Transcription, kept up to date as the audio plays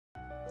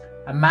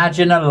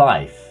Imagine a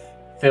life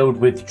filled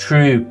with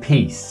true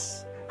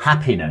peace,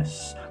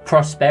 happiness,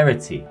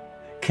 prosperity,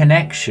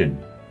 connection,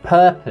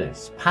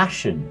 purpose,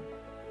 passion,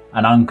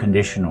 and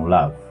unconditional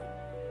love.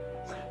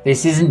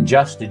 This isn't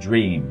just a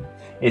dream,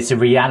 it's a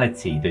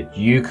reality that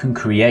you can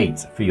create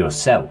for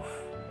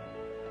yourself.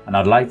 And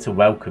I'd like to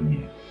welcome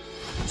you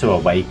to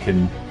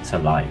Awaken to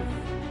Life.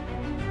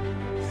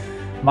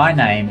 My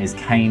name is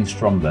Kane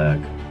Stromberg,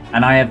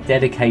 and I have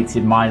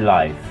dedicated my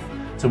life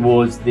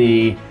towards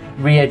the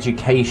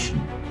re-education,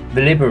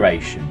 the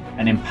liberation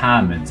and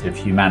empowerment of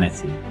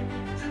humanity.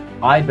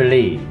 I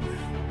believe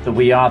that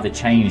we are the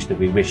change that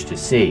we wish to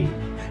see,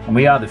 and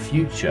we are the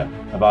future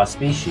of our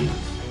species.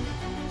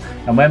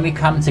 And when we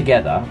come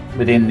together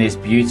within this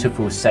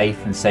beautiful,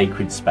 safe and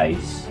sacred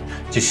space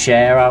to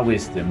share our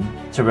wisdom,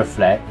 to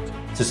reflect,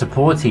 to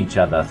support each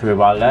other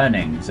through our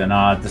learnings and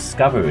our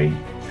discovery,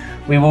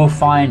 we will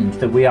find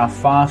that we are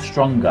far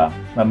stronger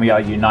when we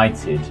are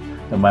united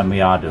than when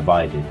we are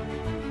divided.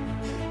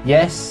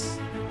 Yes,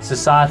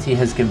 society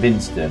has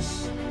convinced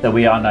us that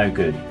we are no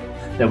good,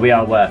 that we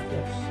are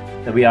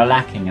worthless, that we are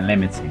lacking and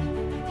limiting.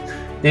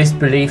 This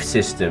belief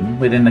system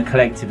within the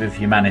collective of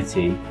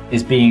humanity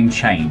is being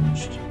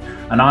changed,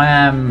 and I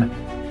am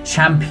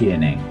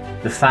championing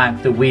the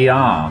fact that we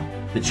are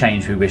the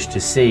change we wish to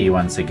see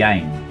once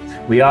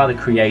again. We are the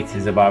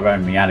creators of our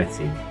own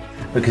reality,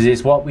 because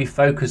it's what we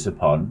focus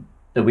upon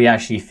that we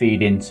actually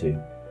feed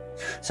into.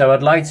 So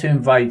I'd like to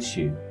invite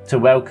you, to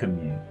welcome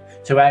you,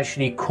 to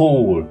actually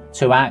call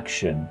to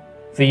action,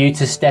 for you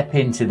to step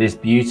into this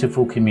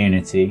beautiful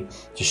community,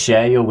 to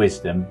share your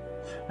wisdom,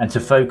 and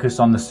to focus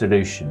on the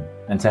solution,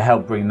 and to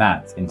help bring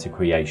that into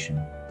creation.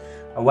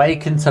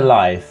 Awaken to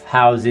Life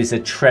houses a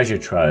treasure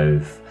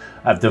trove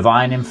of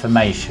divine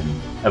information,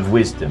 of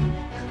wisdom,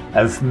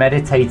 of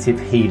meditative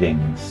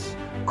healings,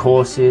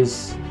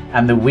 courses,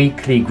 and the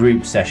weekly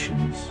group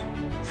sessions.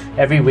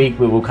 Every week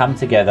we will come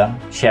together,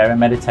 share a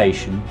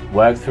meditation,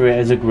 work through it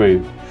as a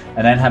group,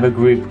 and then have a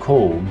group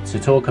call to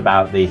talk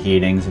about the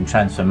healings and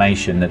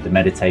transformation that the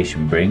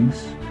meditation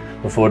brings,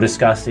 before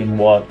discussing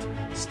what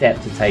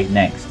step to take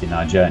next in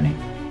our journey.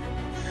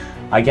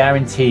 I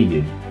guarantee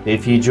you that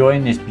if you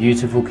join this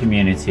beautiful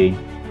community,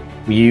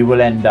 you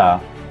will end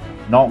up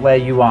not where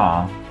you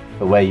are,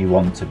 but where you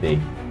want to be.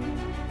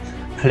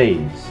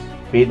 Please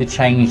be the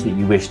change that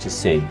you wish to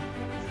see.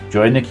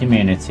 Join the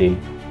community,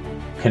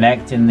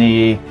 connect in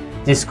the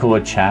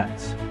Discord chat,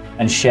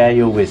 and share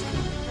your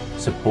wisdom,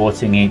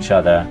 supporting each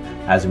other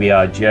as we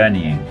are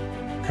journeying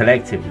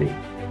collectively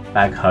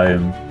back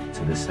home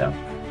to the self.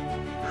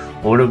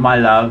 All of my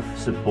love,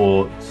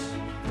 support,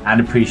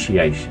 and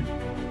appreciation.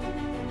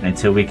 And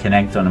until we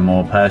connect on a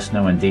more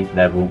personal and deep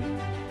level,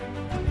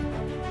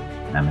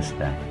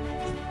 namaste.